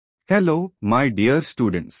Hello, my dear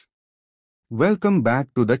students. Welcome back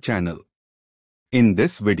to the channel. In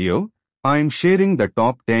this video, I am sharing the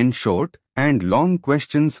top 10 short and long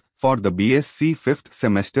questions for the BSc 5th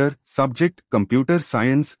semester subject Computer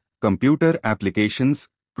Science, Computer Applications,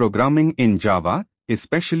 Programming in Java,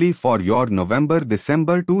 especially for your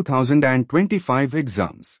November-December 2025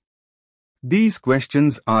 exams. These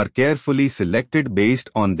questions are carefully selected based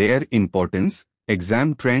on their importance,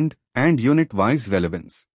 exam trend, and unit-wise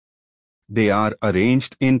relevance. They are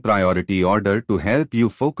arranged in priority order to help you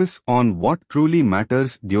focus on what truly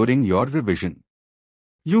matters during your revision.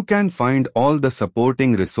 You can find all the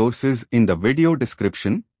supporting resources in the video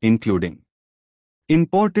description, including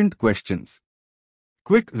important questions,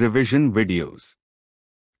 quick revision videos,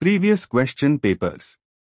 previous question papers.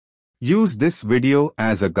 Use this video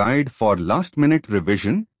as a guide for last-minute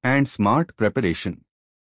revision and smart preparation.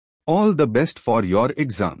 All the best for your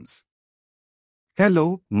exams.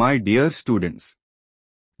 Hello, my dear students.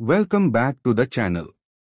 Welcome back to the channel.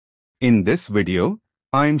 In this video,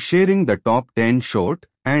 I am sharing the top 10 short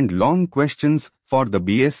and long questions for the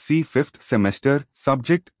BSc 5th semester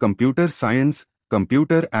subject Computer Science,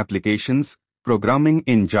 Computer Applications, Programming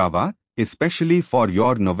in Java, especially for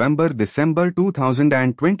your November-December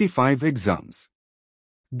 2025 exams.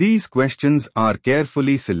 These questions are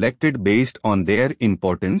carefully selected based on their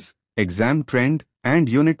importance, exam trend, and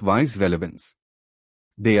unit-wise relevance.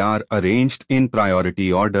 They are arranged in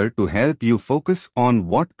priority order to help you focus on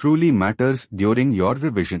what truly matters during your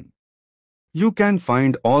revision. You can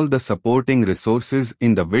find all the supporting resources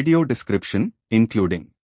in the video description,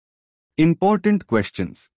 including important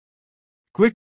questions,